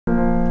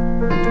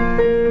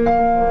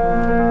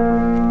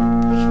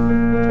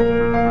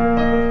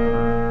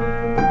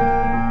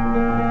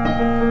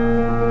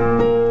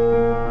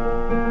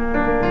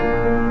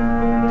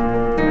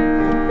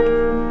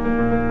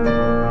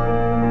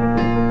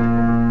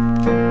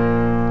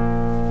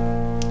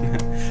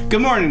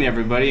Good morning,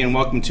 everybody, and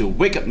welcome to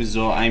Wake Up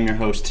Missoula. I'm your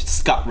host,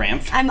 Scott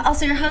Ramph. I'm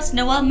also your host,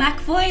 Noelle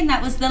McFoy, and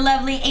that was the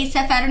lovely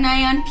Asaph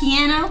Adonai on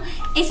piano.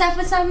 Asaph,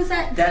 what song was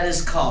that? That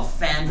is called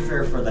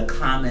Fanfare for the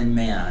Common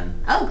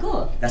Man. Oh,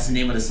 cool. That's the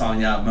name of the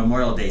song.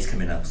 Memorial Day's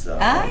coming up, so.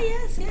 Ah,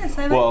 yes,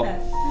 I like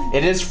that.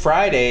 It is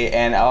Friday,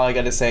 and all I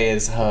gotta say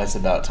is, oh, it's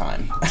about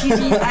time.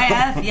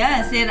 TGIF,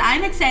 yes, and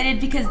I'm excited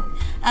because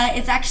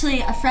it's actually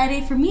a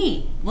Friday for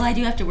me. Well, I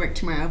do have to work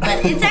tomorrow,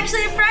 but it's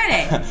actually a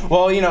Friday.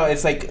 Well, you know,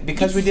 it's like,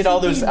 because we did all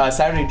those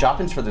Saturday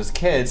drop-ins for those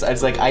kids, I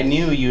was like, I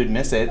knew you would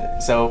miss it,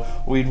 so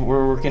we're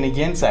working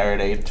again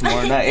Saturday,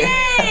 tomorrow night. Yay!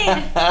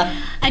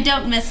 I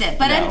don't miss it,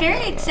 but I'm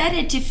very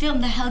excited to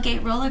film the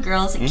Hellgate Roller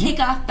Girls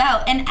kickoff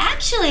bout. And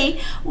actually,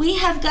 we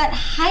have got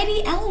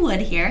Heidi Elwood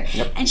here,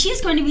 and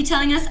she's going to be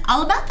telling us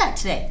all about that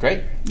today.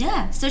 Great.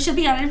 Yeah, so she'll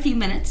be on in a few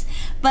minutes.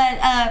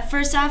 But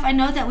first off, I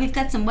know that we've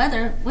got some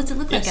weather. What's it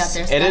look like out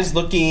there, Scott? It is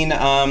looking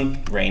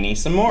rainy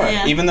some more.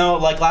 Yeah. Even though,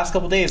 like, last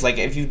couple days, like,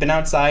 if you've been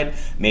outside,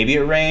 maybe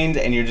it rained,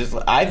 and you're just,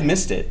 I've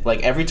missed it.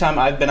 Like, every time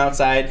I've been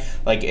outside,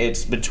 like,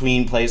 it's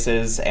between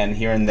places and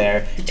here and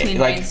there. Between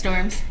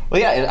rainstorms? Well,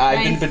 yeah,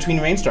 I've been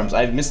between rainstorms.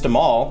 I've missed them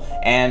all,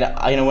 and,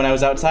 you know, when I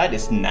was outside,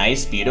 it's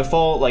nice,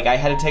 beautiful. Like, I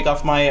had to take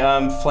off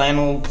my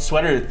flannel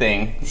sweater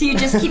thing. So you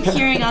just keep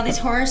hearing all these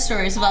horror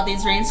stories about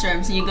these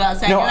rainstorms, and you go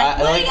outside, and you're like,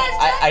 what are you guys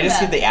talking about? I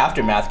just get the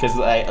aftermath, because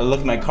I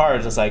look at my car,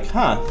 it's just like,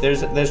 huh,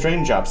 there's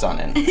raindrops on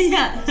it.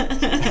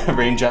 Yeah.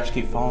 Raindrops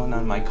keep falling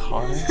on my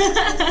car.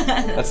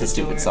 That's a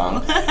stupid song.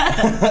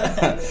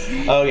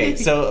 Okay,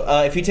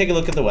 so if you take a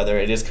look at the weather,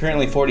 it is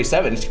currently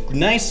 47. It's a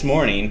nice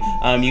morning.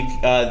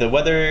 The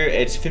weather,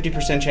 it's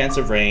 50% chance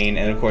of rain,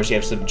 and of course you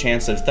have some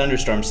chance of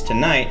thunderstorms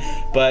tonight,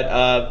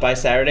 but by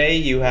Saturday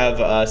you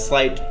have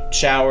slight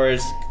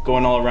showers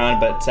going all around,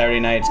 but Saturday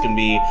night it's going to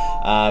be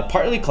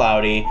partly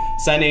cloudy.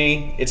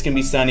 Sunday, it's going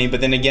to be sunny,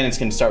 but then again it's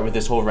going to start with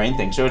this whole rain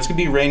thing. So it's going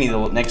to be rainy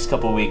the next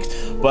couple weeks.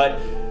 But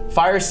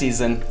fire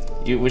season,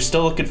 we're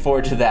still looking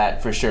forward to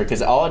that for sure,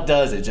 because all it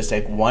does is just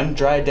take one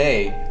dry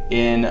day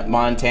in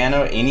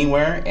Montana,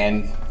 anywhere,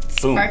 and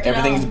boom,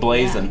 everything's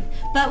blazing.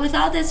 Yeah. But with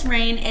all this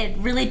rain, it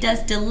really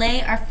does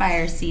delay our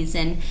fire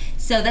season.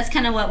 So that's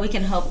kind of what we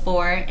can hope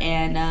for,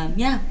 and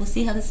yeah, we'll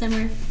see how the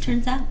summer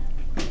turns out.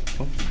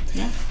 Cool.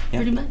 Yeah,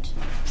 pretty much.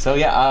 So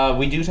yeah,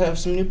 we do have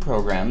some new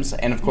programs,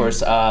 and of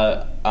course,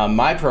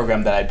 my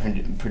program that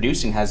I'm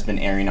producing has been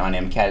airing on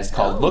MCAT. It's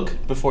called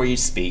Look Before You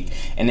Speak,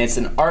 and it's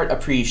an art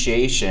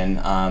appreciation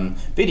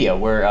video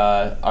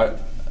where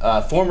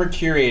former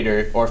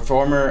curator or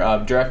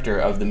former director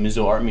of the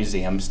Missoula Art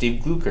Museum,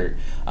 Steve Gluckert,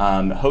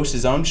 hosts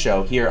his own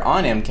show here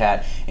on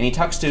MCAT, and he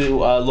talks to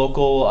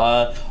local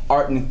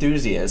art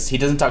enthusiasts. He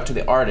doesn't talk to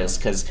the artists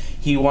because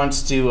he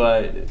wants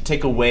to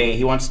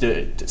he wants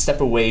to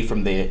step away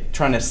from the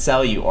trying to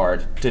sell you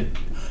art to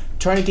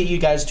trying to get you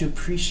guys to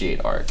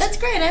appreciate art. That's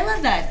great. I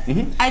love that.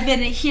 I've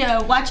been here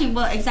watching,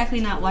 well, exactly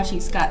not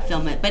watching Scott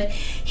film it, but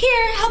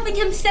here helping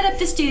him set up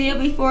the studio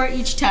before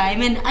each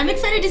time, and I'm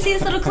excited to see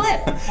this little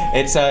clip.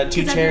 It's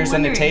 2 chairs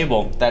and a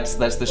table. That's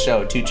the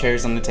show. 2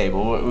 chairs and a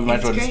table. We might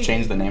as well just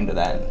change the name to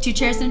that. 2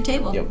 chairs and a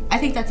table. Yep. I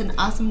think that's an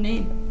awesome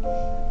name.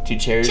 2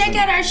 chairs. Check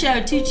out our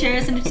show, 2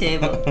 chairs and a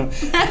table.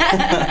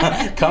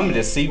 Come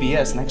to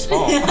CBS next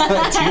fall.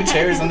 2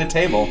 chairs and a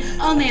table.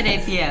 Only at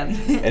 8 p.m.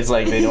 It's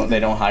like they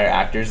don't hire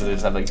actors. They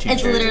just have like 2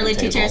 chairs. It's literally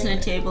 2 chairs and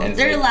a table. And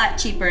they're a lot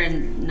cheaper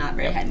and not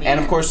very high maintenance. And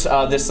of course,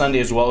 this Sunday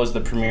as well is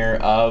the premiere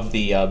of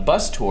the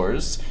bus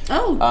tours.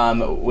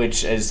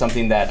 Which is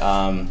something that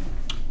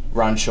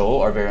Ron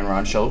Scholl, our very own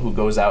Ron Scholl, who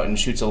goes out and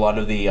shoots a lot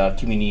of the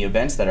community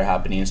events that are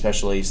happening,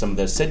 especially some of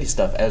the city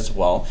stuff as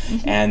well.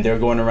 And they're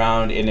going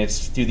around, and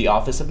it's through the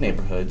Office of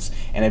Neighborhoods,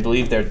 and I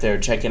believe they're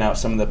checking out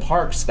some of the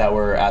parks that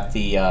were at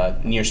the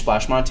near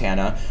Splash,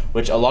 Montana,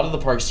 which a lot of the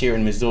parks here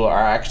in Missoula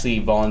are actually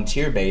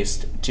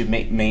volunteer-based to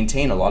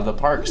maintain a lot of the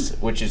parks,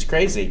 which is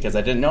crazy because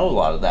I didn't know a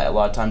lot of that. A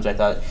lot of times I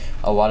thought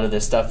a lot of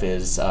this stuff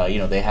is, you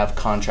know, they have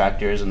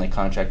contractors and they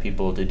contract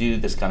people to do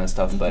this kind of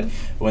stuff, but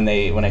when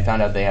I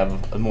found out they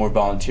have a more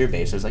volunteer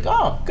base, I was like,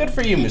 oh, good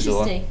for you,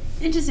 Missoula.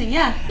 Interesting,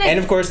 yeah. Nice. And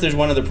of course, there's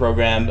one other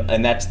program,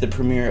 and that's the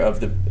premiere of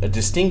the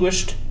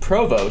Distinguished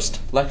Provost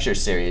Lecture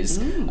Series,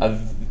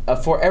 of a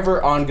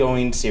forever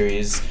ongoing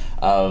series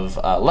of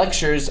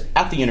lectures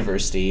at the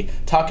university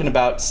talking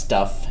about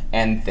stuff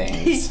and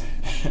things.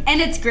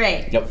 And it's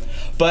great. Yep.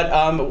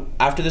 But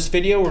after this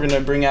video, we're going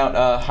to bring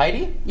out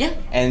Heidi. Yeah.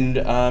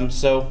 And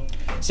so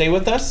stay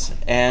with us,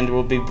 and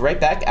we'll be right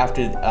back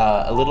after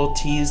a little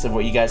tease of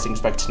what you guys can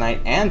expect tonight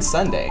and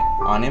Sunday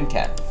on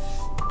MCAT.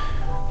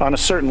 On a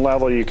certain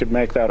level, you could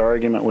make that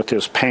argument with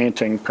his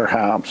painting,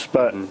 perhaps,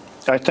 but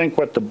I think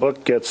what the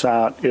book gets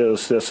at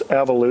is this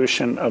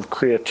evolution of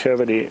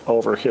creativity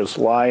over his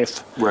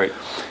life. Right.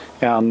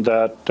 And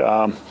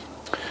that,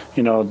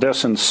 you know,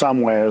 this in some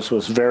ways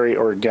was very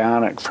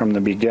organic from the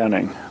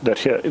beginning,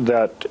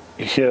 that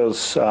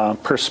his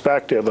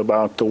perspective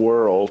about the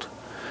world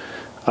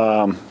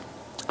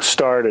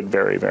started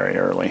very, very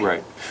early.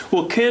 Right.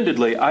 Well,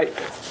 candidly,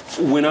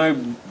 when I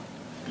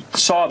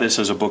saw this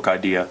as a book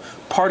idea,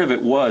 part of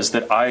it was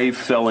that I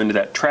fell into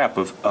that trap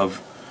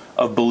of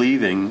of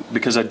believing,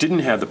 because I didn't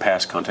have the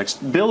past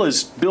context. Bill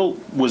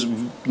was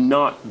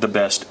not the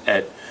best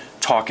at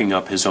talking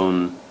up his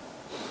own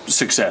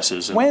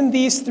successes. When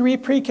these three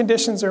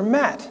preconditions are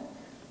met,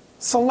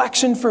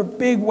 selection for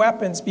big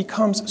weapons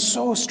becomes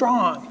so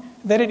strong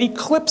that it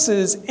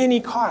eclipses any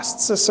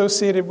costs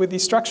associated with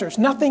these structures.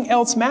 Nothing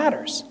else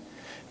matters.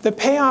 The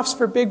payoffs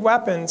for big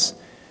weapons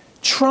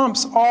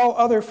trumps all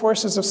other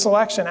forces of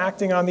selection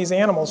acting on these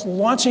animals,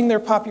 launching their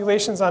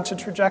populations onto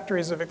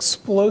trajectories of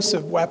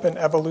explosive weapon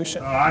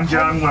evolution. I'm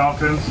John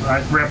Welkins.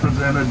 I've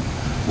represented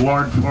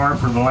Ward 4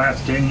 for the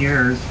last 10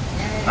 years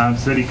on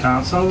City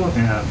Council,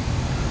 and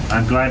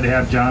I'm glad to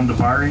have John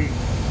DeVary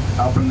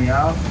helping me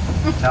out,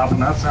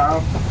 helping us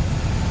out.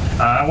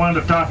 I wanted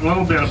to talk a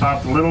little bit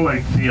about the Little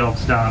League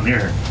fields down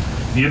here.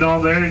 You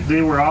know,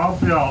 they were all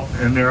built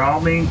and they're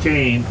all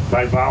maintained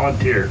by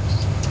volunteers.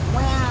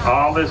 Wow.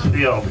 All this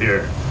field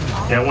here.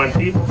 And when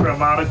people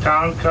from out of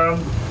town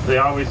come, they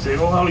always say,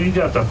 "Oh, you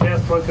got the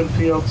best looking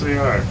fields they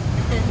are."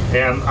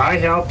 And I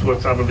helped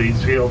with some of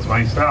these fields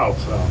myself,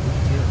 so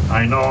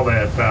I know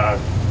that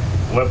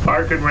what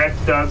Park and Rec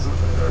does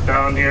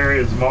down here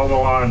is mow the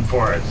lawn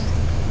for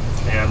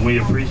us. And we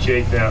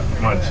appreciate that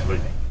muchly.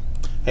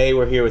 Hey,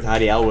 we're here with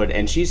Heidi Elwood,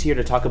 and she's here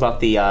to talk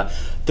about the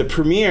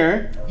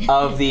premiere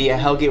of the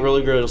Hellgate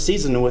Roller Girls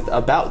season with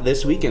About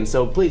this weekend.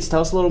 So please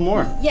tell us a little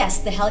more. Yes,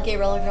 the Hellgate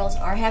Roller Girls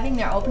are having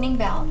their opening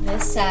bout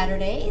this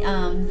Saturday.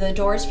 The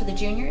doors for the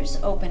juniors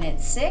open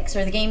at 6,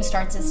 or the game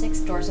starts at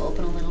 6. Doors will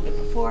open a little bit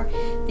before.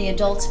 The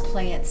adults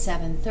play at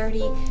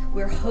 7:30.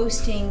 We're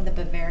hosting the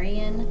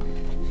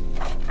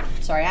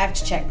Sorry, I have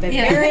to check.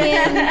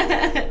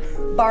 Bavarian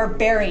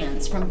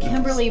Barbarians from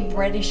Kimberley,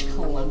 British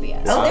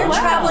Columbia. So they're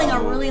traveling a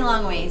really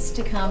long ways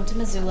to come to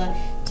Missoula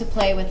to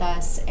play with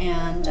us,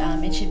 and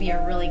it should be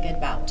a really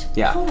good bout.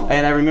 Yeah, cool.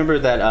 And I remember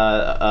that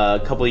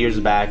a couple of years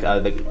back,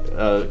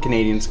 the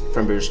Canadians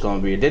from British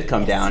Columbia did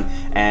come down,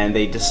 and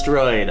they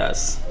destroyed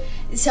us.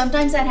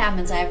 Sometimes that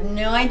happens. I have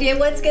no idea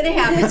what's going to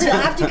happen, so you'll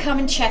have to come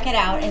and check it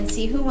out and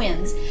see who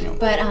wins.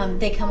 But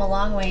they come a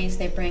long ways.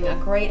 They bring a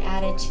great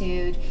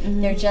attitude.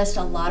 They're just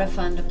a lot of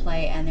fun to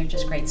play, and they're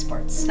just great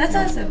sports. That's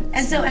awesome.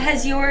 And so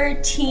has your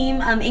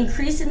team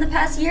increased in the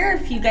past year, or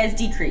have you guys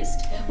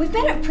decreased? We've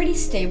been pretty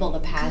stable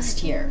the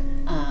past year.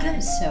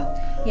 Good. So,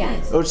 yeah.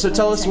 Oh, so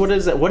tell us, what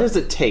does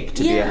it take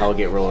to be a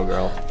Hellgate Roller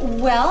Girl?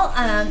 Well,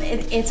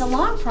 it's a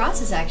long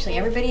process, actually.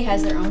 Everybody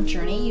has their own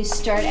journey. You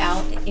start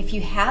out, if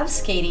you have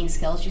skating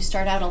skills, you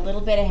start out a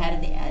little bit ahead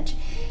of the edge,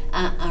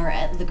 or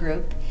at the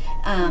group.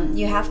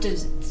 You have to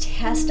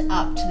test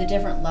up to the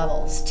different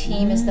levels.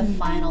 Team is the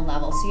final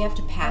level, so you have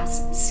to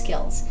pass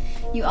skills.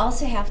 You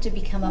also have to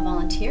become a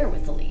volunteer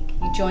with the league.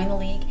 You join the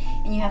league,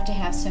 and you have to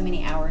have so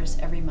many hours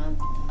every month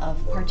of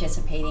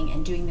participating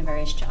and doing the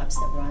various jobs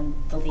that run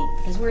the league,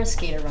 because we're a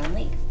skater-run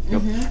league.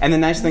 And the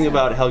nice thing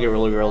about Hellgate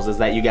Roller Girls is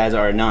that you guys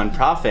are a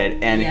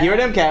non-profit, and here at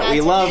MCAT,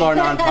 we love our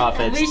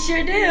non-profits. We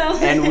sure do.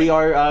 And we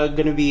are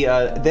going to be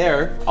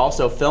there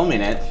also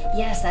filming it.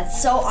 Yes,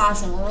 that's so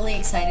awesome. We're really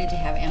excited to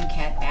have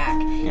MCAT back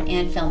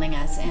and filming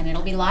us, and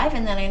it'll be live,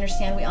 and then I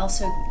understand we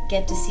also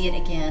get to see it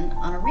again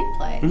on a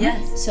replay.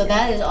 Yes. So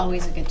that is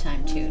always a good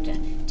time, too,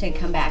 to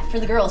come back. For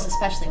the girls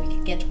especially, we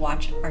can get to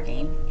watch our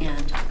game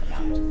and talk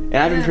about it. And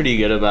I've been pretty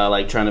good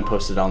about trying to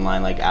post it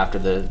online after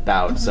the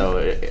bout,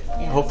 so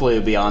hopefully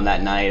it'll be on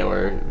that night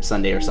or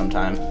Sunday or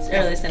sometime. It's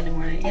early Sunday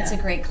morning. It's a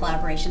great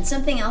collaboration.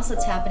 Something else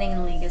that's happening in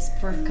the league is,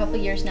 for a couple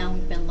of years now,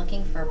 we've been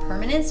looking for a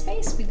permanent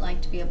space. We'd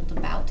like to be able to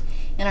bout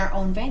in our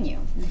own venue.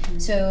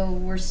 So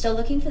we're still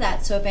looking for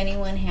that. So if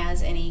anyone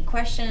has any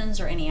questions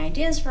or any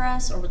ideas for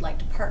us, or would like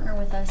to partner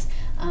with us,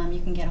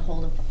 you can get a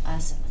hold of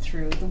us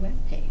through the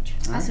webpage.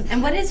 Awesome.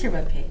 And what is your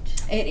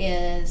webpage? It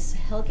is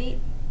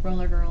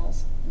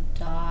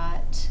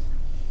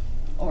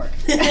hellgaterollergirls.org.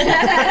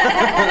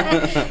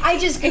 I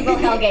just Google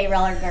Hellgate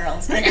Roller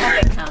Girls and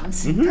up it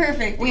comes.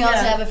 Perfect. We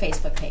also have a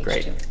Facebook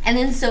page too. And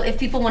then, so if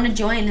people want to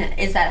join,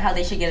 is that how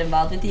they should get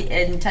involved with you,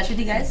 in touch with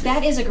you guys?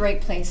 That is a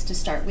great place to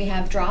start. We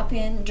have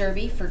drop-in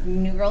derby for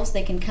new girls.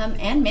 They can come,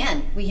 and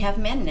men. We have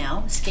men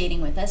now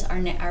skating with us.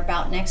 Our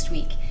bout next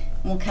week,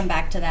 we'll come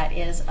back to that,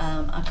 is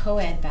a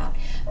co-ed bout.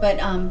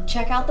 But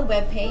check out the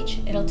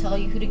webpage. It'll tell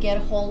you who to get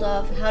a hold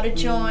of, how to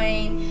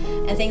join,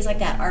 and things like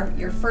that.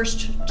 Your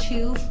first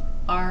 2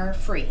 are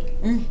free,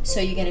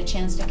 so you get a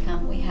chance to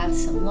come. We have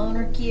some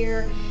loaner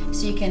gear,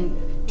 so you can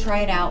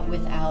try it out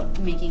without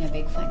making a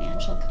big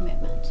financial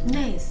commitment.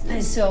 Nice.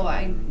 So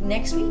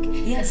next week,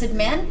 I said,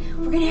 men,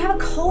 we're going to have a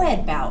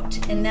co-ed bout,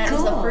 and that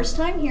is the first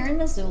time here in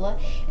Missoula.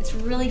 It's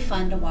really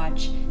fun to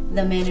watch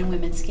the men and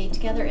women skate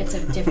together. It's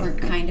a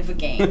different kind of a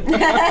game. It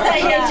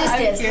just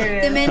is.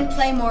 Curious. The men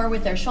play more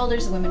with their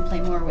shoulders, the women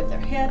play more with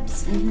their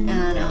hips,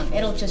 and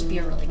it'll just be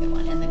a really good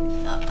one. And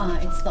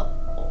it's the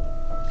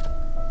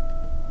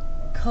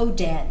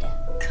Co-Dead.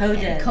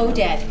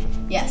 Co-Dead.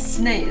 Yes.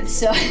 Nice.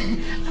 So,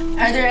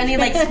 are there any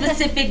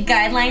specific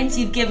guidelines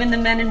you've given the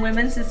men and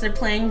women since they're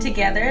playing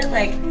together?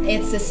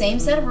 It's the same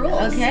set of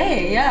rules.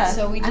 Okay, yeah.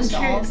 So we just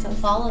all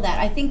follow that.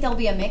 I think there'll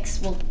be a mix.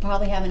 We'll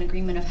probably have an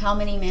agreement of how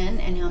many men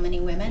and how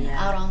many women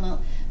out on the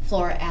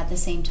floor at the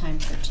same time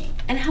 13.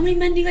 And how many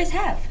men do you guys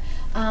have?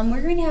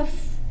 We're going to have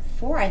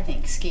 4, I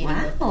think, skating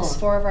with us.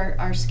 4 of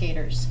our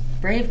skaters.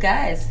 Brave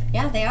guys.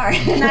 Yeah, they are.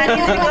 Not easy to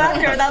go out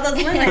there without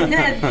those women.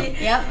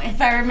 Yep. If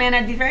I were a man,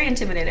 I'd be very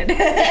intimidated.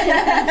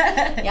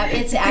 Yep,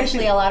 it's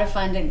actually a lot of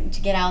fun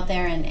to get out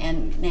there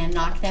and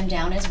knock them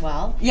down as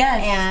well.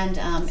 Yes.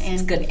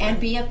 And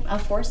be a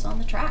force on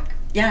the track.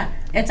 Yeah,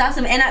 it's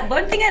awesome. And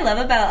one thing I love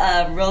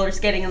about roller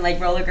skating and like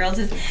roller girls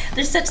is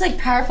they're such like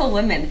powerful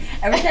women.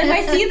 Every time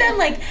I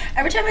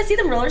see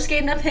them, roller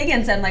skating up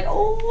Higgins, I'm like,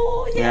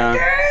 oh yeah,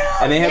 girl.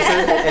 And they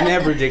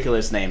have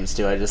ridiculous names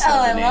too. I just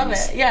love the names. I love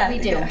it. Yeah, we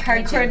do.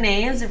 Hardcore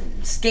names,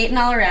 skating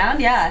all around.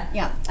 Yeah.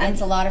 Yeah,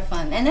 it's a lot of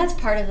fun, and that's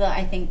part of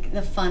I think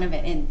the fun of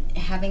it, and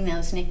having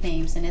those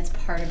nicknames, and it's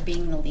part of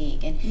being in the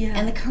league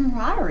and the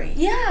camaraderie.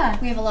 Yeah,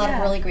 we have a lot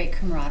of really great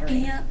camaraderie.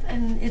 Yeah,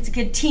 and it's a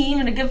good team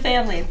and a good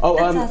family. Oh,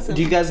 that's awesome.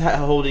 Do you guys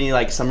hold any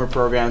like summer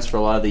programs for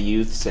a lot of the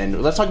youths?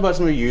 And let's talk about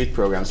some of your youth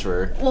programs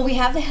for. Well, we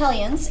have the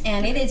Hellions,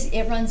 and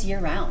it runs year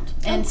round,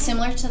 and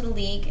similar to the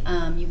league,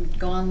 you can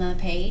go on the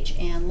page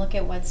and look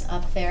at what's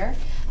up there.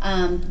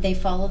 They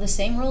follow the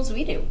same rules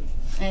we do.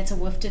 And it's a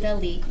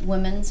WFDA League,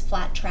 Women's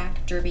Flat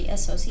Track Derby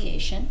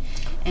Association,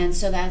 and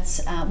so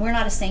that's we're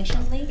not a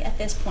sanctioned league at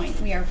this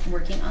point. We are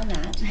working on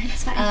that.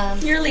 It's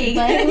fine. Your league,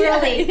 but we're a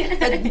league.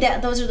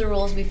 But those are the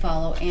rules we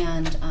follow,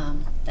 and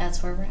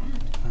that's where we're at.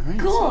 All right.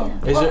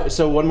 Cool.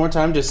 So one more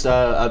time, just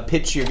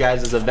pitch your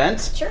guys'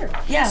 events. Sure.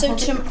 Yeah. So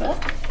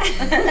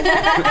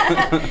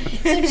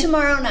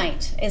tomorrow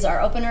night is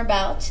our opener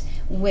bout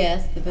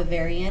with the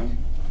Bavarian.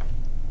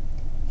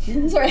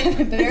 Sorry,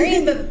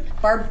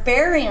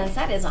 Barbarians.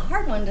 That is a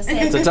hard one to say.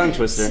 It's a tongue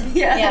twister.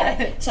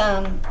 Yeah.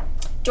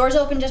 Doors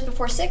open just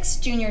before 6.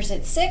 Juniors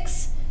at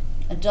 6.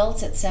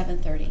 Adults at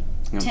 7:30.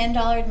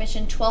 $10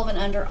 admission, 12 and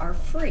under are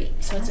free.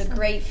 So it's a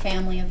great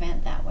family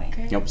event that way.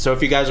 Yep. So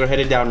if you guys are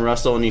headed down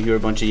Russell and you hear a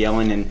bunch of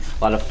yelling and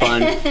a lot of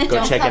fun,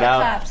 go check it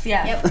out. Cops,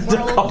 yeah. Yep.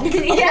 Don't call the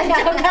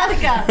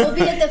cops. We'll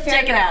be at the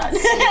fair. Check it out. So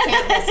you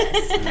can't miss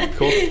us.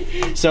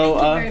 Cool. So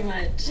thank you very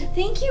much.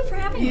 Thank you for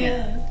having me.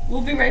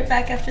 We'll be right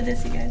back after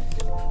this, you guys.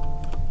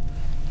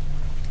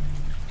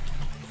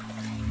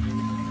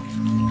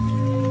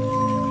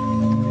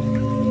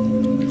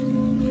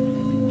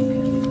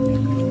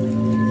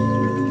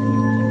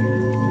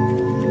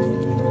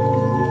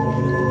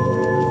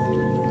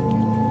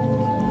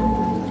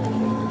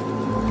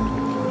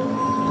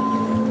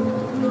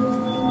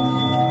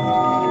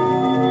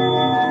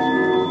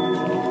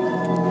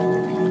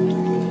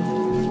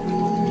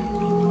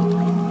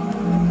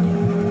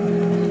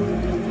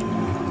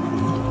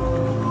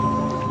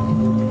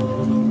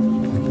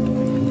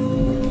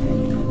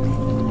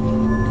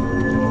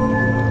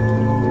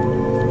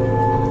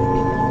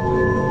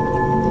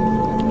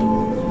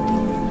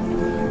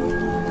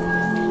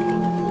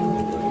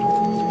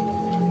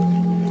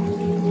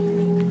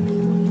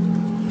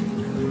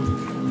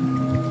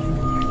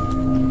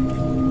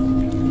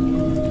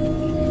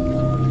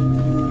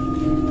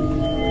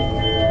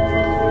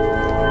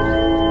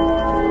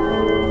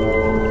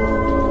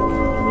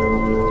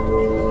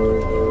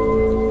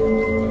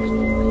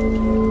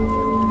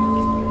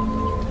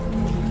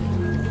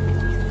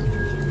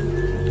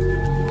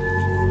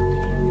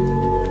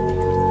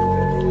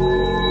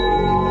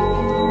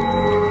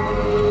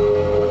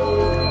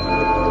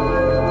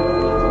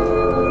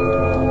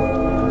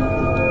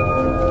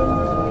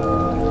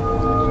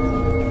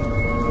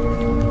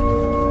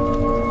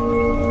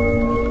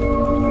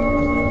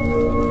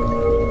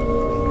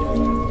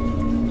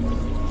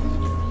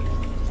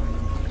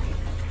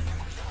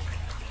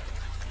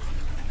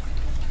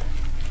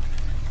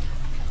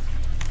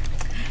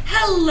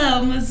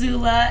 Hello,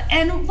 Missoula,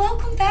 and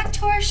welcome back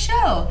to our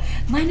show.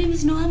 My name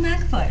is Noelle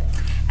McFoot,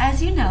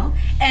 as you know,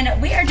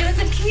 and we are doing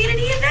some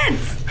community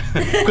events.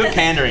 Quit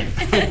pandering.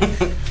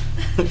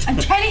 I'm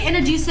trying to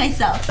introduce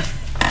myself.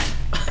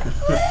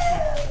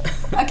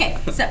 Okay,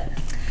 so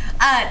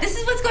this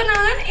is what's going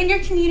on in your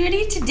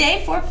community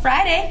today for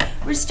Friday.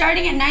 We're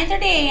starting at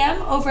 9:30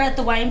 a.m. over at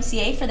the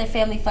YMCA for their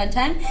family fun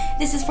time.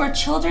 This is for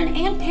children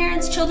and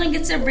parents. Children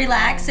get to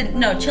relax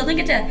children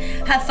get to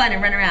have fun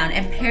and run around,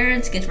 and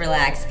parents get to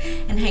relax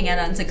and hang out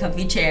on some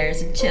comfy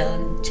chairs and chill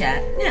and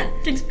chat. Yeah,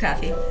 drink some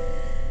coffee.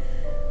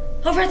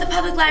 Over at the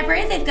public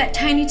library, they've got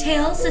Tiny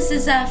Tales. This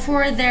is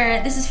for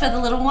the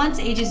little ones,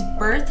 ages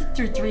birth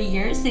through 3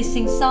 years. They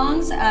sing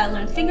songs,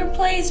 learn finger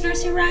plays,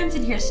 nursery rhymes,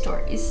 and hear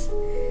stories.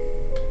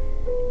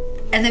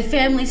 And the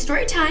family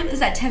story time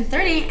is at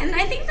 10:30, and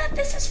I think that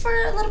this is for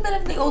a little bit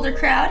of the older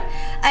crowd.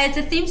 It's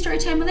a theme story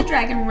time with a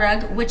dragon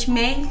rug, which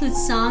may include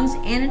songs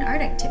and an art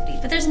activity,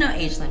 but there's no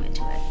age limit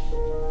to it.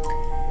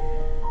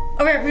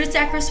 Over at Roots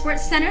Acro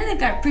Sports Center, they've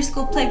got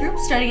preschool playgroup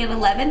starting at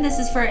 11. This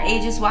is for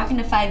ages walking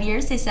to 5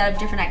 years. They set up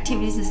different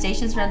activities and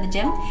stations around the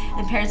gym,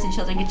 and parents and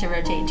children get to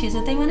rotate and choose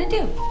what they want to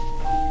do.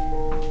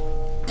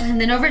 And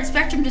then over at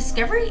Spectrum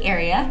Discovery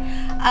area,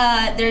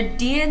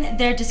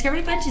 their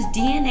Discovery Bunch is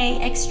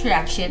DNA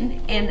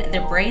extraction, and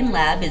their brain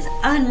lab is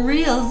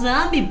Unreal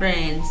Zombie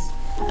Brains.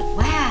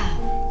 Wow.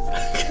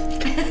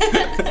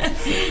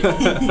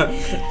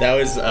 That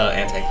was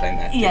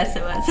anticlimactic. Yes,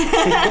 it was.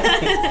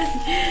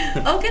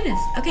 Oh, goodness.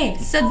 Okay,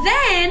 so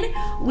then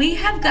we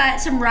have got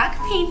some rock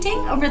painting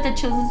over at the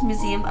Children's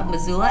Museum of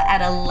Missoula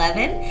at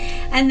 11.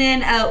 And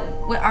then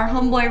our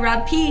homeboy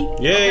Rob P.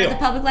 over at the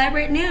Public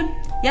Library at noon.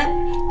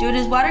 Yep, doing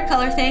his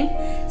watercolor thing.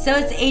 So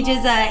it's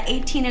ages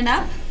 18 and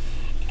up.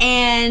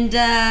 And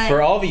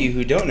for all of you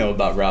who don't know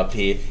about Rob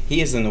P.,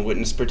 he is in the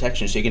witness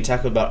protection, so you can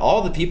talk about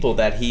all the people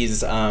that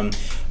he's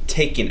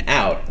taken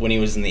out when he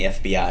was in the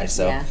FBI.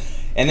 So,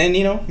 and then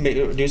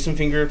do some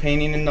finger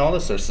painting and all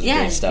this sorts of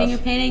great stuff.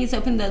 Finger painting is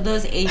open to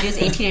those ages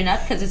 18 and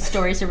up because his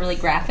stories are really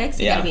graphic.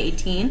 So you gotta be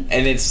 18.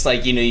 And it's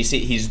like you see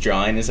he's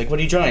drawing. It's like, what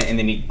are you drawing? And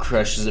then he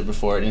crushes it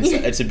before it. And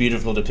it's a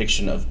beautiful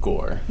depiction of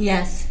gore.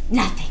 Yes,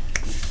 nothing.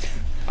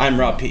 I'm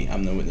Rob P.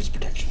 I'm the witness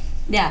protection.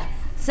 Yeah.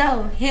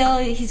 So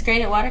he's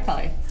great at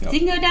watercolor. Yep. So you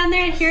can go down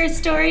there and hear his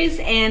stories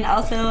and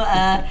also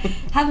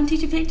have him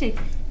teach you painting.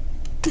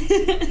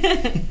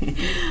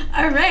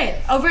 All right.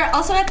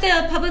 Also at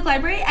the public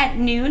library at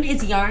noon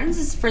is Yarns.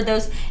 It's for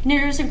those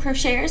knitters and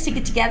crocheters to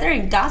get together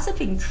and gossip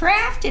and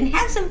craft and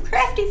have some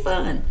crafty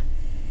fun.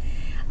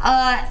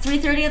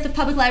 3:30 at the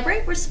public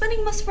library. We're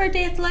spending most of our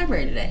day at the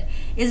library today.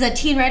 Is a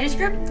teen writers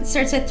group. It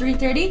starts at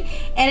 3:30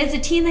 and it's a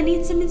teen that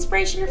needs some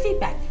inspiration or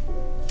feedback.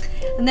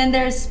 And then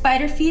there's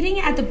spider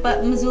feeding at the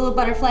Missoula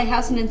Butterfly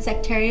House and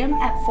Insectarium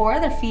at 4.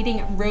 They're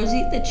feeding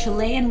Rosie the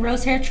Chilean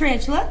rose-hair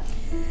tarantula.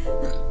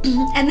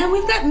 And then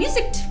we've got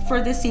music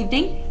for this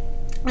evening.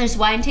 There's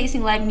wine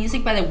tasting live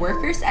music by the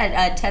workers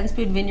at Ten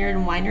Spoon Vineyard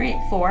and Winery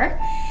at 4.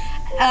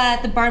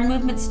 The Barn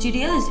Movement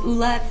Studio is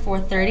Ula at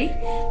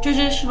 4:30.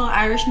 Traditional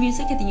Irish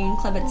music at the Union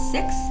Club at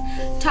 6.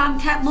 Tom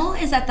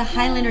Catmull is at the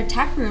Highlander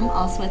Tap Room,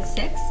 also at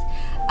 6.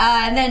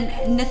 And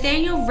then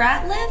Nathaniel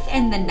Ratliff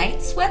and the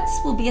Night Sweats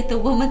will be at the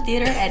Wilma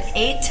Theater at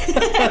 8.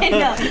 I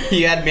know.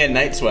 You had me at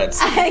Night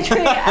Sweats. I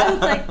agree. I was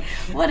like,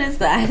 what is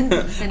that?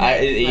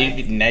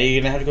 Now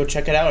you're going to have to go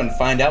check it out and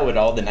find out what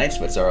all the Night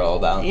Sweats are all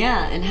about.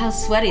 Yeah, and how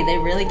sweaty they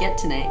really get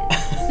tonight.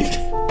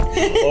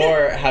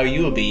 Or how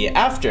you will be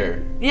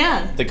after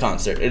the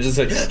concert. It's just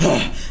like,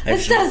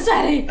 it's so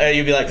sweaty.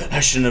 You'd be like, I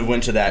shouldn't have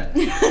went to that.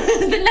 The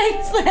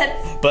Night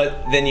Sweats.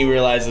 But then you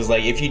realize it's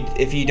like,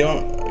 if you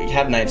don't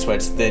have Night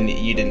Sweats, then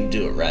you didn't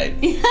do it right.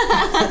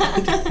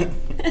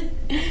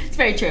 It's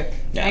very true.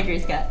 I agree,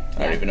 Scott.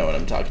 I don't even know what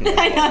I'm talking about.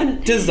 I know.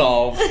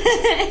 Dissolve.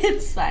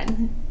 It's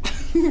fine.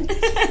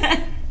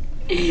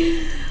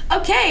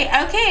 Okay,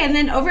 and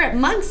then over at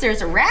Monk's,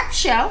 there's a rap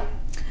show.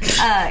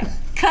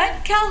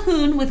 Cut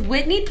Calhoun with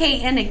Whitney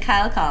Payton and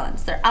Kyle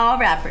Collins. They're all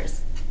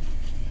rappers.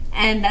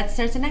 And that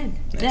starts at 9.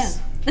 Nice.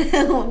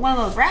 Yeah. One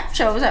of those rap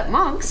shows at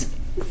Monk's.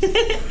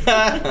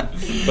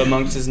 But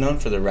Monk's is known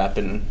for the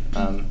rapping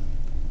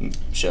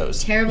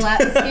shows. Terrible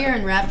atmosphere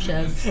and rap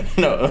shows.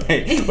 No,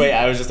 wait,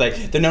 I was just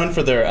like, they're known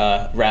for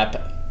their rap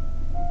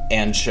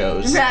and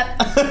shows.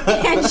 Rap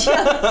and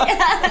shows,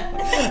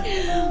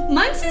 yeah.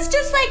 Monk's is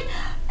just like,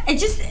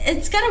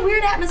 it's got a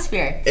weird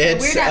atmosphere.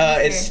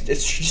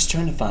 It's just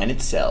trying to find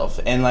itself,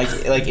 and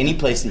like any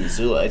place in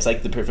Missoula, it's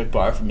like the perfect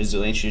bar for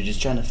Missoulians who are just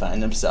trying to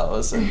find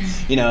themselves, and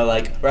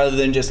like rather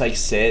than just like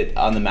sit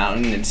on the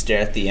mountain and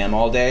stare at the M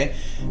all day,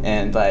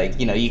 and like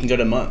you can go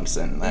to Monk's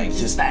and like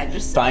just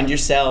find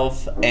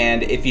yourself,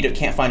 and if you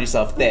can't find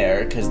yourself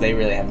there, because they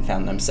really haven't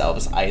found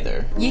themselves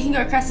either. You can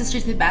go across the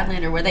street to the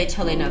Badlander where they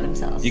totally know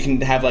themselves. You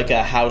can have like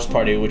a house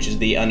party, which is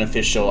the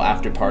unofficial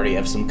after party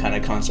of some kind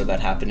of concert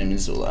that happened in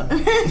Missoula.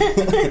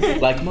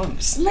 Like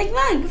Monk's. Like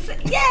Monk's,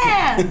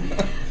 yeah!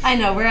 I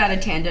know, we're on a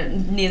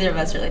tangent. Neither of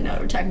us really know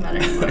what we're talking about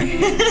anymore.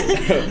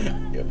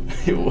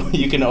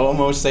 You can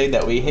almost say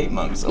that we hate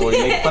Monk's, or we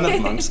make fun of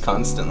Monk's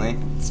constantly.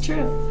 It's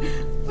true.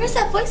 Where's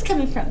that voice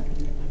coming from?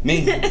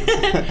 Me.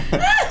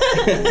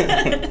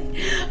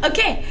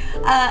 Okay,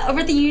 over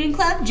at the Union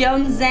Club,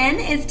 Joan Zen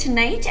is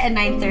tonight at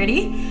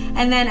 9:30.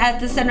 And then at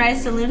the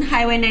Sunrise Saloon,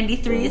 Highway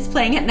 93 is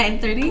playing at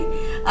 9:30.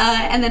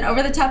 And then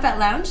over the Top Hat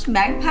Lounge,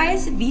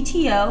 Magpies,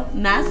 VTO,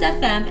 Mass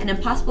FM, and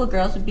Impossible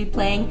Girls would be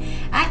playing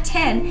at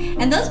 10.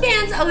 And those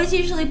bands always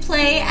usually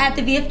play at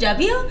the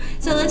VFW,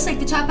 so it looks like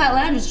the Top Hat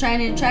Lounge is trying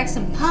to attract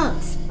some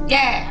punks.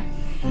 Yeah!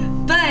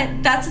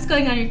 But that's what's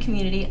going on in your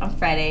community on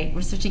Friday.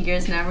 We're switching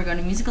gears now. We're going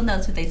to musical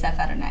notes with ASAP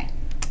Adonai.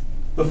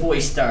 Before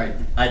we start,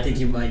 I think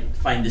you might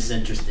find this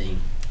interesting.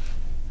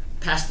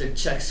 Pastor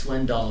Chuck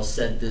Swindoll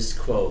said this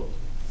quote,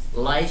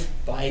 "Life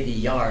by the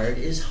yard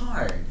is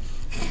hard.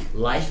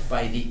 Life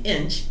by the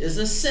inch is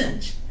a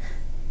cinch.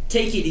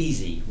 Take it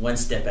easy, one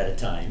step at a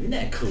time." Isn't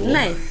that cool?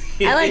 Nice.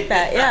 I like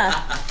that, yeah.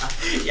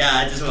 Yeah,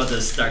 I just wanted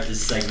to start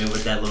this segment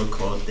with that little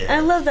quote there. I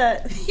love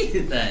that.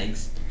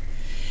 Thanks.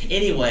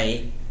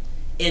 Anyway,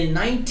 in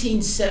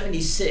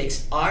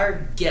 1976,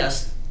 our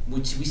guest,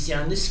 which we see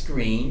on the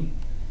screen,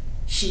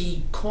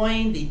 she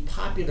coined the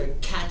popular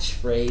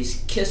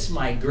catchphrase, "Kiss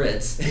my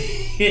grits."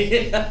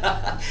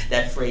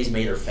 That phrase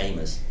made her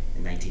famous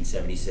in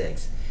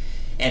 1976.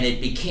 And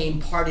it became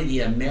part of the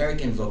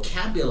American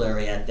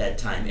vocabulary at that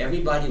time.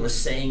 Everybody was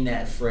saying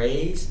that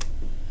phrase.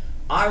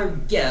 Our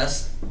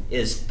guest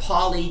is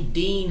Polly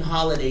Dean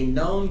Holiday,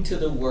 known to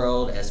the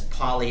world as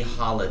Polly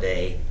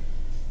Holiday.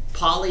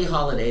 Polly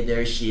Holiday,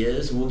 there she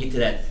is. We'll get to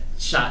that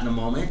shot in a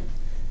moment.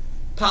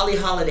 Polly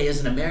Holiday is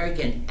an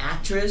American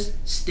actress,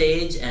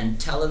 stage and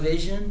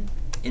television,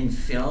 in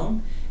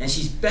film, and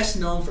she's best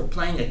known for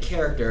playing a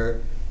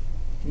character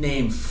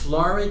named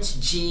Florence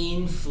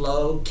Jean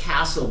Flo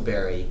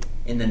Castleberry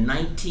in the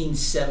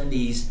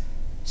 1970s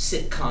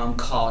sitcom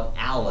called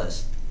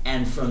Alice.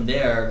 And from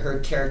there, her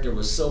character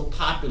was so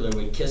popular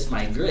with Kiss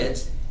My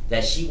Grits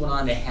that she went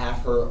on to have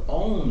her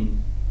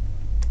own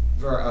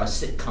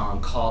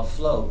sitcom called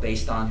Flo,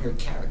 based on her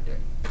character.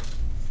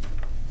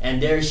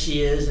 And there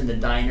she is in the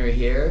diner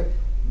here.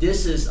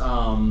 This is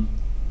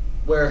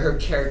where her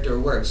character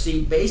works.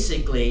 See,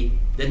 basically,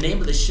 the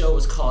name of the show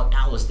was called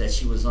Alice that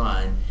she was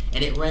on,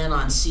 and it ran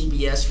on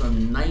CBS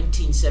from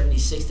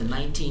 1976 to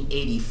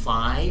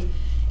 1985.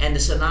 And the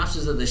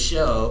synopsis of the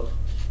show,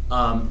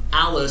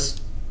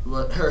 Alice,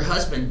 her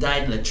husband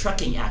died in a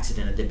trucking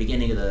accident at the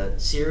beginning of the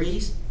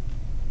series.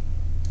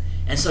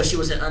 And so she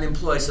was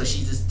unemployed, so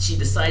she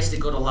decides to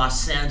go to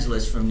Los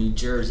Angeles from New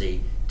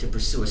Jersey to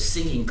pursue a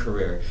singing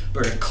career.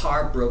 But her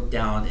car broke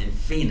down in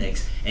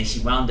Phoenix, and she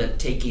wound up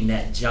taking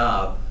that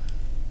job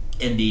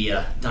in the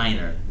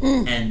diner.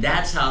 And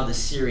that's how the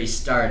series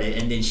started,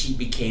 and then she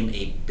became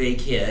a big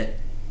hit.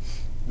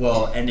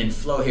 Well, and then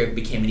Flo here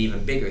became an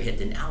even bigger hit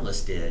than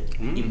Alice did,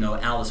 even though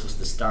Alice was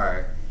the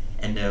star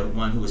and the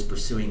one who was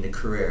pursuing the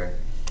career.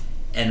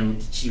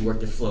 And she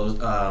worked at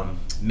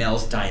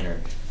Mel's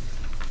Diner.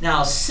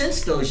 Now,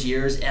 since those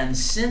years, and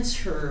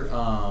since her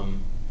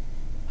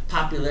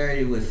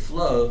popularity with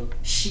Flo,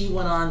 she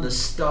went on to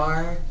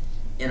star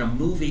in a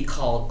movie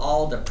called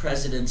All the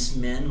President's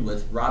Men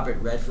with Robert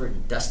Redford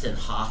and Dustin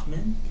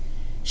Hoffman.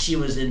 She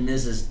was in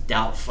Mrs.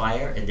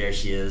 Doubtfire, and there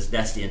she is.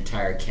 That's the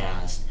entire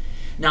cast.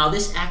 Now,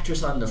 this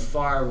actress on the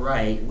far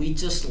right, we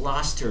just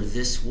lost her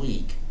this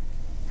week.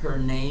 Her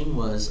name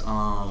was,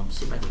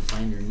 see if I can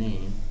find her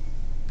name.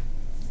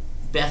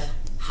 Beth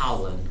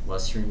Howland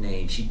was her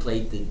name. She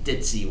played the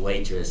ditzy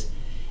waitress.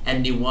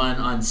 And the one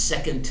on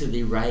second to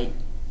the right,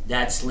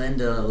 that's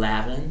Linda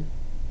Lavin.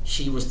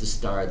 She was the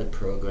star of the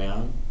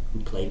program who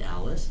played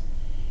Alice.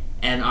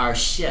 And our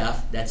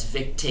chef, that's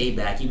Vic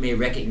Tayback. You may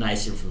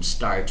recognize him from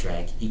Star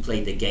Trek. He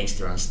played the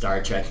gangster on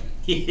Star Trek.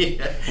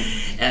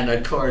 And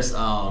of course,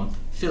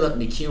 Philip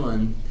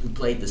McEwen, who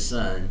played the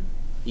son.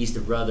 He's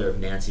the brother of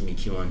Nancy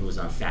McEwen, who was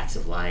on Facts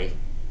of Life.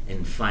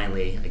 And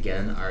finally,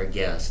 again, our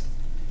guest.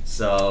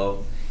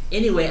 So,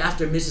 anyway,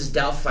 after Mrs.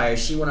 Doubtfire,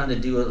 she went on to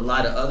do a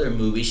lot of other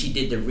movies. She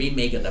did the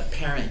remake of The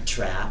Parent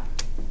Trap,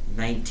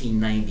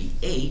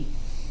 1998.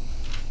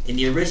 And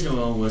the original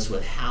one was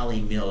with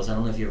Hallie Mills. I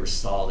don't know if you ever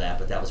saw that,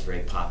 but that was very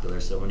popular.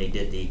 So when they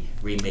did the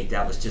remake,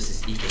 that was just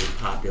as equally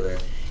popular.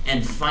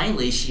 And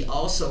finally, she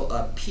also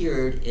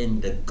appeared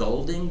in The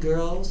Golden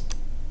Girls,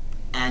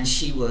 and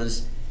she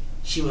was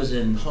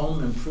in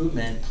Home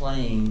Improvement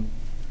playing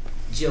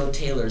Jill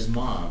Taylor's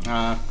mom.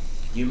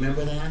 You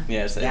remember that?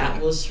 Yes, I That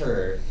do. was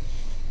her.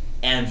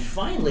 And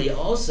finally,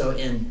 also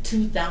in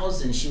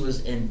 2000, she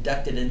was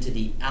inducted into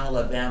the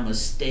Alabama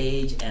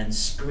Stage and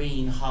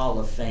Screen Hall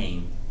of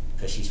Fame,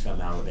 because she's from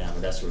Alabama.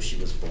 That's where she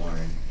was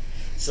born.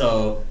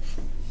 So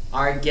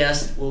our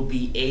guest will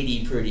be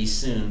 80 pretty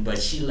soon, but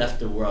she left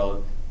the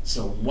world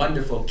some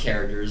wonderful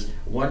characters,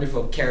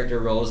 wonderful character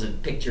roles in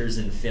pictures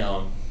and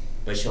film,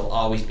 but she'll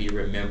always be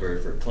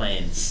remembered for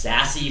playing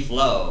Sassy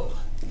Flo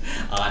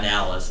on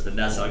Alice. And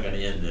that's how I'm going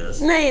to end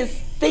this. Nice.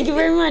 Thank you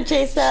very much,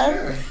 Asaph.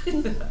 Sure.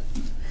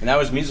 And that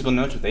was Musical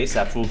Notes with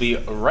Asaph. We'll be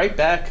right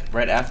back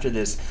right after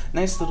this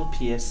nice little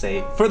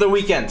PSA for the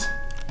weekend.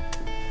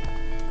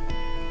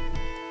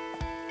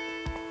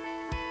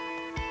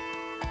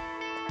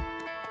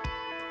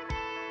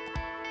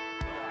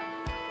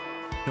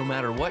 No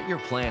matter what you're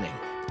planning,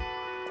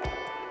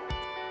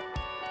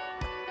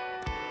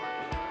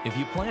 if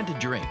you plan to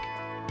drink,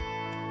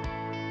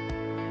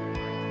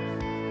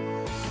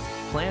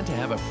 plan to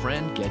have a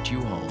friend get you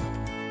home.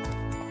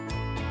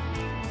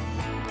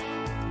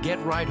 Get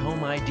ride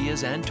home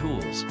ideas and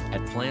tools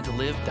at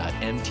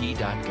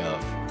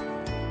plantolive.mt.gov.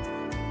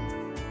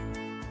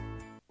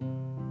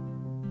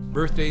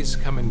 Birthdays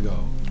come and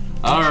go.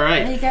 All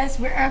right. Hey guys,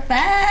 we are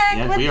back.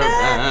 Yes, What's we are up?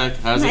 back.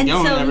 How's it And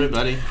going, so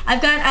everybody?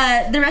 I've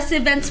got the rest of the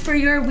events for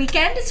your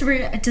weekend, so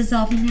we're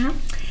dissolving now.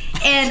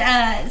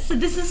 And so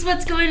this is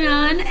what's going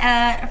on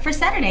for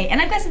Saturday.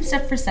 And I've got some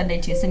stuff for Sunday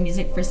too, some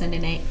music for Sunday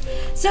night.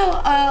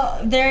 So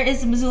there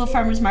is the Missoula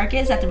Farmers Market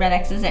is at the Red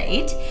X's at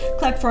 8.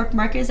 Clark Fork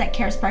Market is at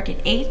Karis Park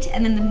at 8.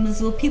 And then the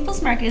Missoula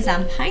People's Market is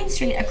on Pine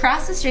Street,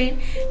 across the street,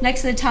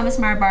 next to the Thomas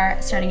Mar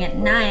Bar, starting at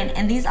 9.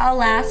 And these all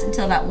last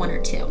until about 1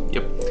 or 2.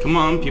 Yep. Come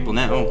on, people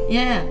now.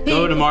 Yeah.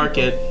 Go to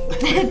market.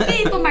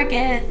 People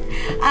market.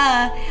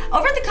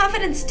 Over at the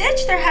Confident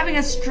Stitch, they're having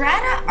a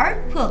Strata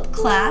Art Quilt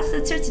class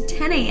that starts at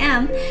 10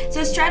 a.m.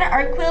 So Strata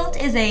Art Quilt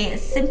is a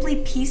simply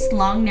pieced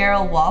long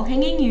narrow wall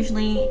hanging,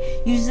 usually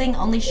using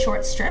only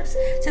short strips.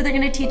 So they're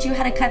going to teach you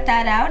how to cut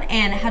that out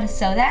and how to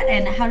sew that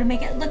and how to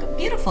make it look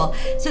beautiful.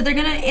 So they're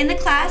going to, in the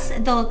class,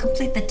 they'll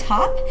complete the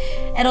top.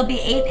 It'll be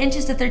 8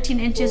 inches to 13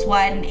 inches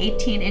wide and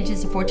 18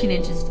 inches to 14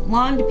 inches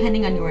long,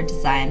 depending on your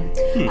design.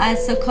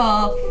 So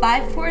call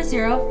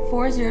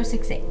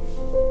 540-4068.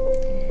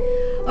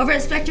 Over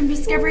at Spectrum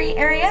Discovery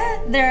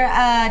area, their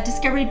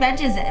Discovery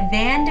bench is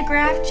Van de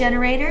Graaff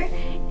Generator,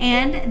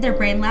 and their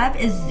Brain Lab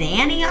is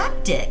Zanny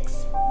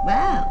Optics.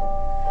 Wow.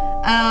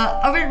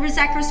 Over at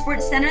Rizzacro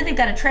Sports Center, they've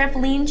got a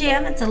trampoline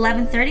jam. It's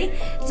 11:30.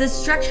 It's a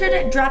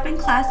structured drop-in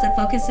class that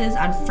focuses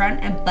on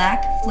front and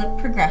back flip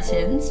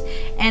progressions,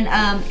 and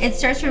it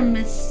starts from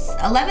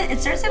 11. It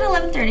starts at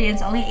 11:30, and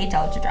it's only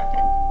 $8 to drop in.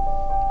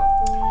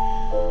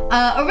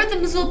 Over at the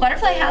Missoula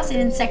Butterfly House and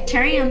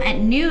Insectarium at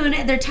noon,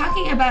 they're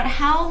talking about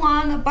how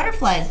long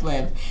butterflies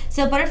live.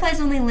 So butterflies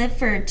only live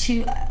for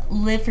 2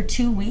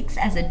 weeks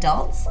as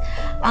adults,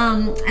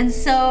 and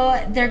so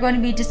they're going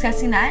to be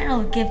discussing that.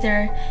 It'll give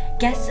their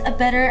guests a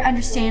better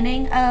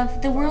understanding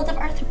of the world of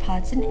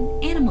arthropods and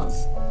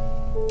animals.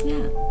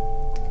 Yeah.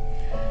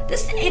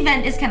 This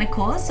event is kind of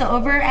cool. So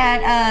over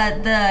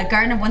at the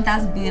Garden of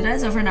 1,000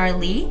 Buddhas over in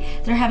Arlee,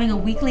 they're having a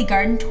weekly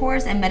garden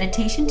tours and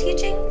meditation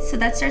teaching. So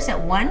that starts at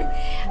 1.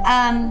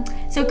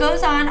 So it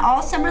goes on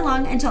all summer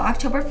long until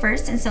October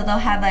 1st. And so they'll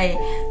have a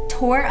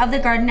tour of the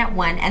garden at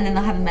 1, and then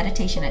they'll have a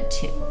meditation at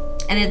 2.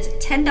 And it's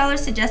 $10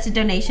 suggested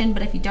donation,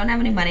 but if you don't have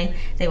any money,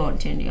 they won't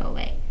turn you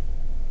away.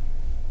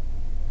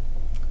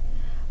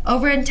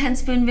 Over in Ten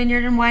Spoon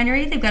Vineyard and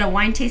Winery, they've got a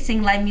wine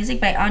tasting live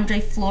music by Andre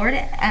Flord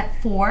at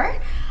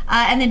 4.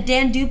 And then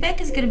Dan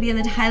Dubik is going to be in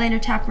the Highlander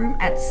Tap Room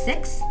at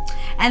 6.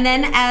 And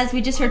then, as we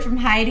just heard from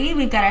Heidi,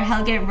 we've got our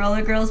Hellgate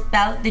Roller Girls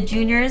bout, the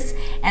juniors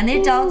and the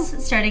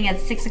adults, starting at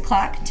 6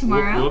 o'clock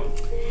tomorrow. Whoop,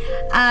 whoop.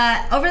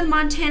 Over at the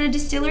Montana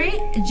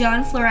Distillery,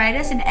 John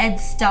Floridas and Ed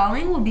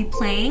Stalling will be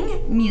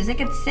playing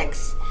music at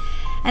 6.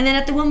 And then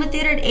at the Wilma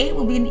Theater at 8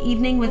 will be an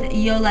evening with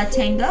Yola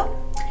Tango.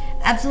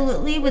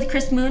 Absolutely with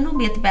Chris Moon will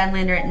be at the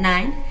Badlander at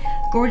 9.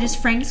 Gorgeous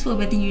Franks will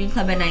be at the Union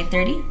Club at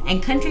 9:30,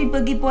 and Country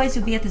Boogie Boys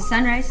will be at the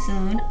Sunrise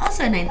Saloon,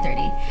 also at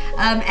 9:30.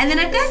 And then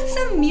I've got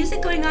some music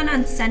going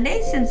on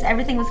Sunday, since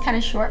everything was kind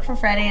of short for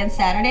Friday and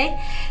Saturday.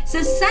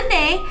 So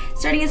Sunday,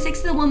 starting at 6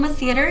 at the Wilma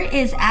Theater,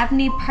 is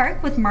Abney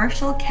Park with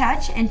Marshall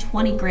Catch and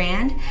 20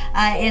 Grand.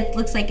 It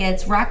looks like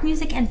it's rock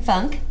music and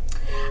funk.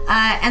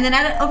 And then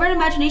over at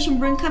Imagination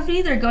Brewing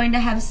Company, they're going to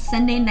have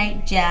Sunday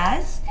night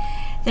jazz.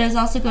 There's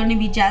also going to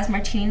be Jazz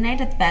Martini Night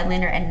at the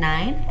Badlander at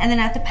 9. And then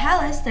at the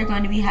Palace, they're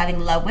going to be having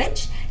La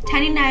Witch,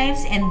 Tiny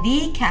Knives, and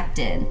The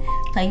Captain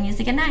playing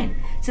music at 9.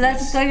 So that's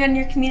what's going on in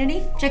your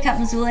community. Check out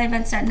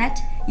MissoulaEvents.net,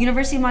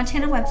 University of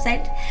Montana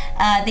website,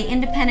 the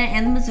Independent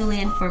and the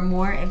Missoulian for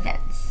more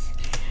events.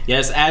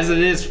 Yes, as it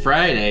is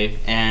Friday,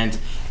 and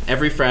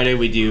every Friday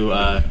we do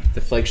the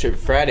Flagship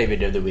Friday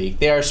video of the week.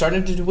 They are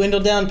starting to dwindle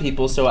down,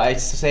 people, so I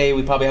say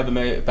we probably have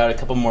about a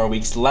couple more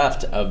weeks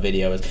left of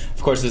videos.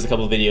 Of course, there's a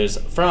couple of videos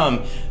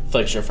from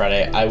Flagship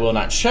Friday I will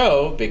not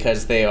show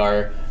because they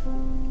are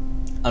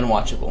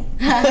unwatchable.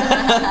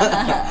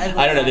 I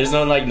don't know, there's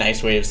no like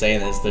nice way of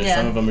saying this. There's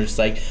some of them are just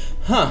like,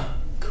 huh,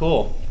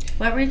 cool.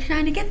 What were you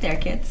trying to get there,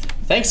 kids?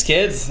 Thanks,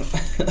 kids.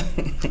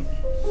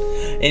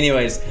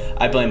 Anyways,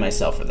 I blame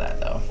myself for that,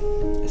 though.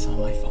 It's all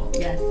my fault.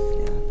 Yes.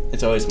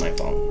 It's always my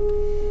fault.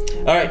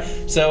 All right,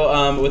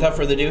 so without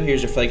further ado,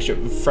 here's your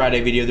Flagship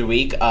Friday video of the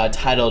week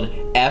titled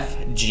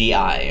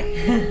FGI.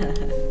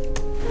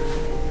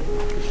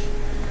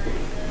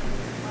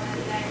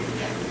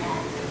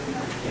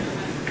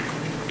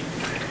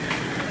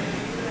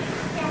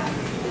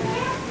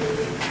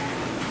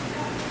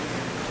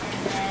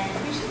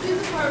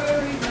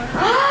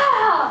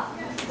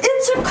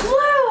 It's a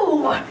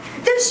clue!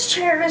 This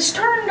chair is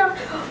turned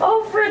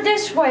over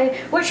this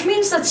way, which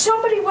means that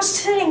somebody was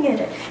sitting in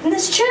it. And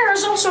this chair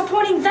is also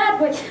pointing that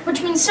way,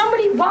 which means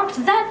somebody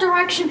walked that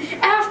direction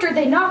after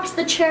they knocked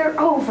the chair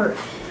over.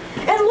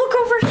 And look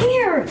over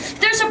here!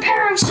 There's a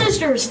pair of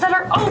scissors that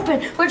are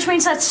open, which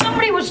means that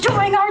somebody was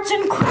doing arts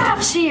and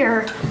crafts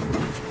here.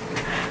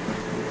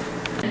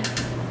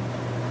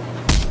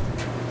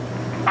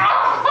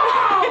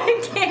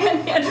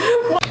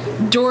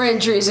 Door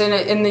injuries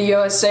in the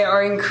USA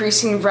are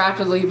increasing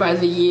rapidly by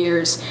the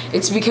years.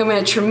 It's becoming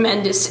a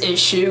tremendous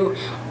issue.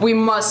 We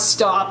must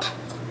stop.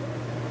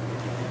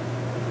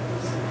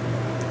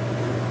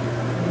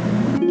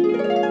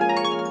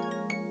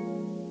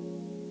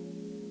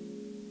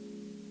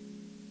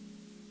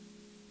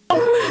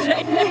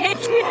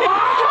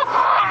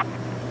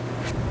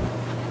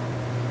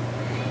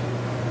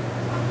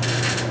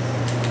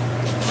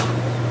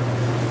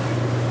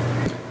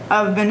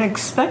 I've been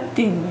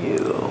expecting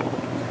you.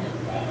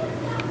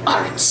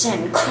 Arts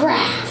and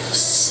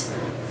crafts.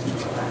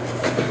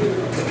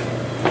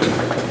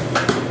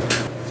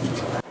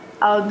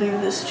 I'll do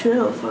this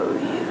trail for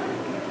you.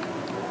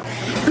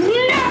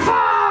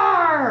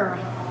 Never!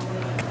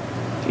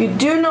 You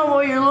do know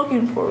what you're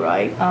looking for,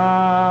 right?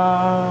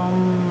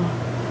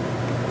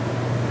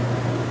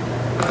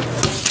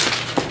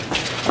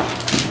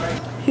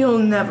 He'll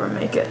never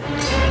make it.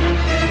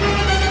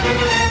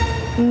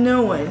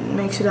 No one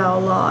makes it out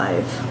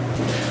alive.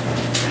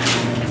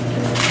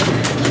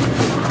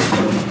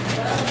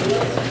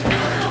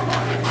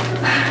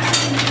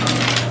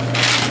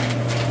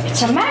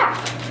 It's a map.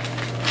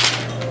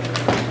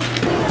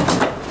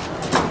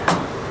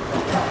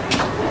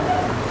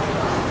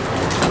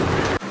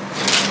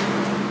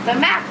 The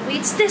map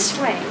leads this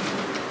way.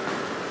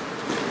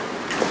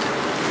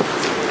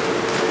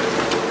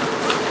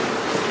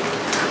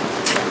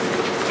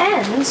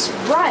 Ends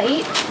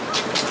right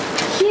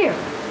here.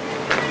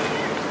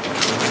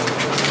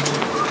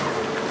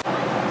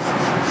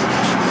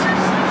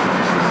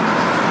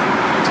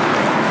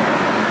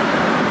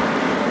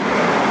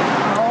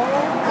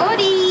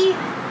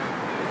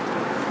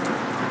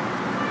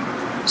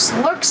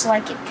 Looks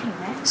like it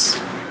connects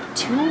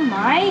to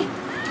my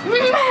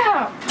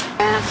map.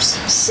 Graphs,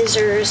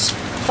 scissors,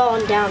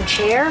 fallen down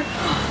chair.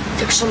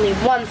 There's only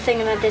one thing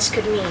that this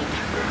could mean.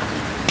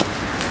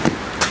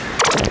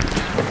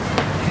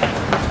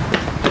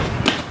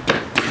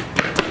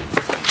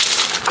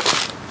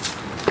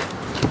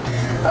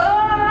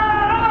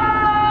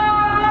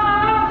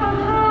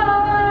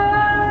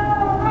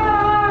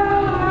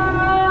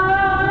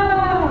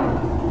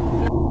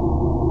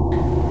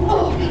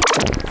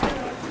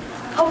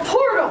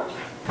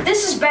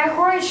 Back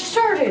where I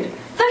started.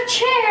 The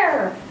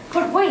chair!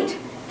 But wait,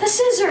 the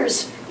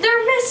scissors!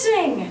 They're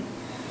missing!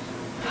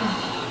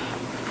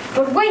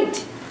 But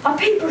wait, a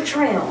paper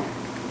trail.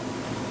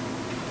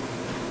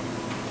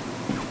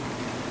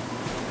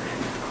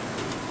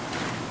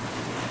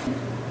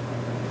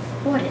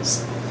 What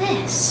is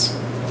this?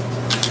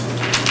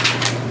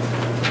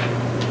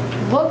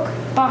 Look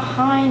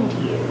behind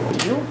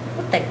you.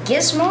 What the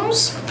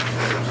gizmos?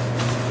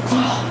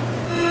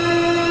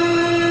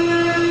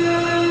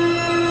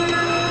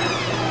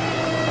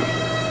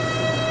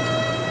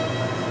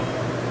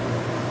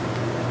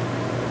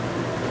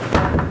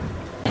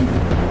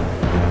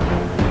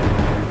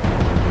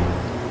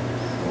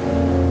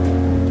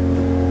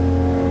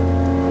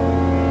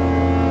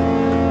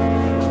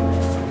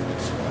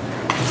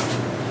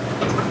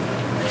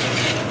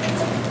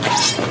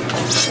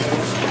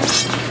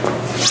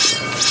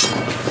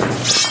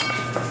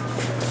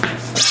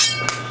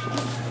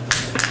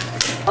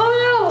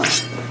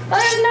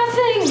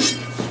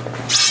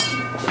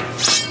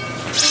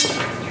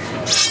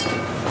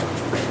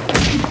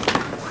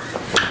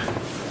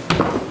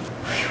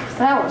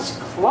 That was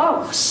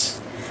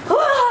close.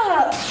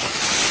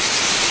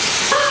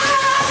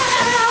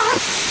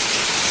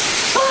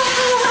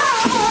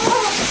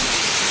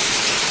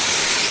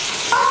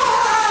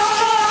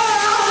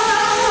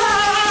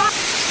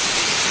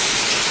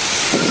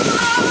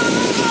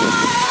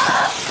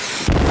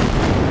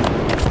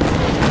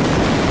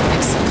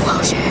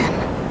 Explosion.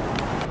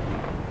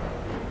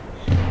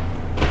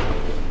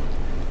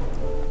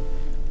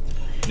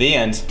 The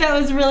end. That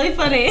was really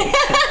funny.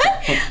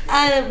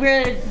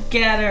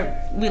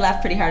 We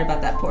laughed pretty hard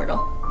about that portal.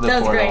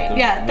 That was great.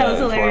 Yeah, that was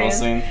hilarious.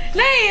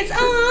 Nice.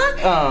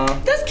 Aww.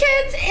 Those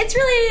kids, it's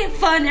really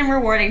fun and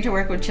rewarding to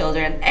work with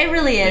children. It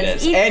really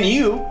is. And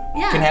you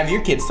can have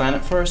your kids sign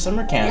up for our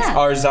summer camps. Yeah.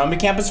 Our zombie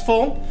camp is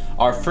full.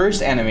 Our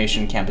first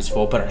animation camp is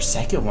full, but our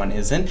second one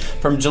isn't.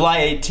 From July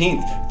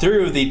 18th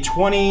through the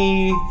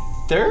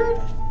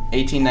 23rd?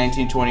 18,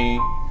 19, 20,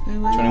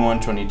 21,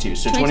 22.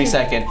 So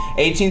 22nd.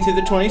 18th through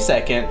the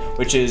 22nd,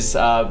 which is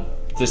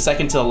the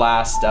second to the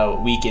last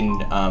week in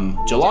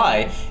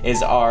July,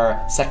 is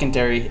our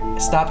secondary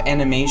stop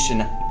animation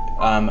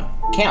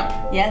camp.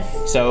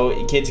 Yes.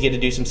 So kids get to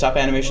do some stop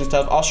animation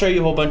stuff. I'll show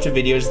you a whole bunch of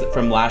videos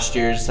from last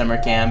year's summer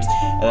camps,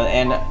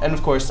 and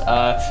of course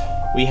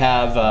we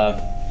have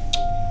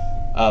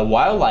a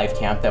wildlife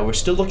camp that we're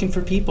still looking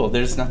for people.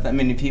 There's not that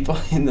many people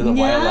in the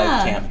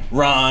wildlife camp.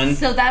 Run.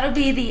 So that'll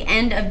be the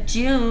end of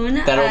June.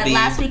 That'll be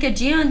last week of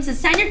June. So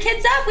sign your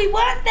kids up. We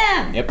want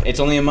them. Yep. It's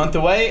only a month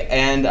away,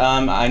 and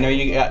I know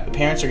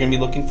parents are going to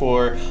be looking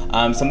for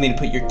something to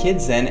put your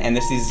kids in, and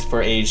this is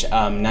for age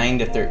 9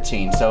 to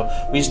 13. So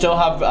we still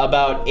have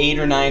about 8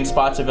 or 9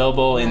 spots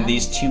available in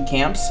these 2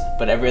 camps,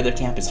 but every other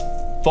camp is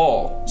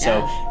full.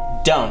 So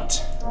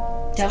don't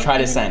try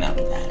to sign up.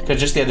 Because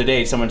just the other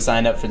day, someone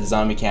signed up for the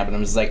zombie camp, and I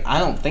was like, I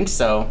don't think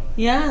so.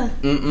 Yeah.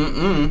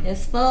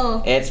 It's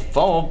full. It's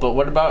full, but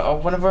what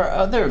about one of our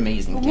other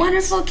amazing camps?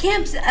 Wonderful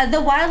camps.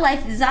 The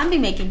wildlife zombie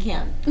making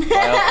camp.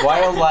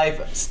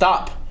 Wildlife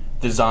Stop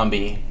the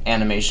Zombie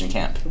Animation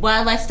Camp.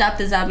 Wildlife Stop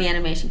the Zombie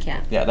Animation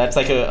Camp. Yeah, that's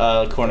like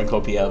a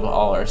cornucopia of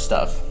all our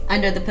stuff.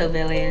 Under the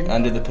pavilion.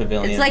 Under the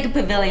pavilion. It's like a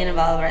pavilion of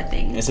all of our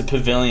things. It's a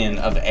pavilion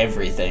of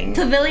everything.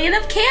 Pavilion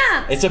of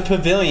camps. It's a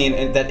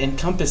pavilion that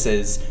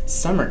encompasses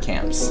summer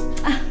camps.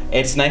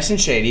 It's nice and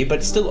shady,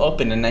 but still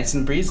open and nice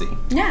and breezy.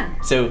 Yeah.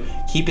 So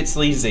keep it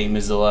sleazy,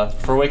 Missoula.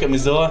 For Wake Up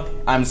Missoula,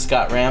 I'm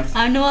Scott Ramf.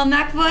 I'm Noelle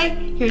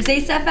McAvoy. Here's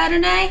Asaph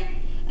Adonai.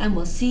 And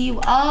we'll see you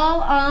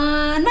all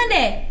on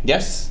Monday.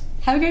 Yes.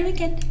 Have a great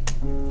weekend.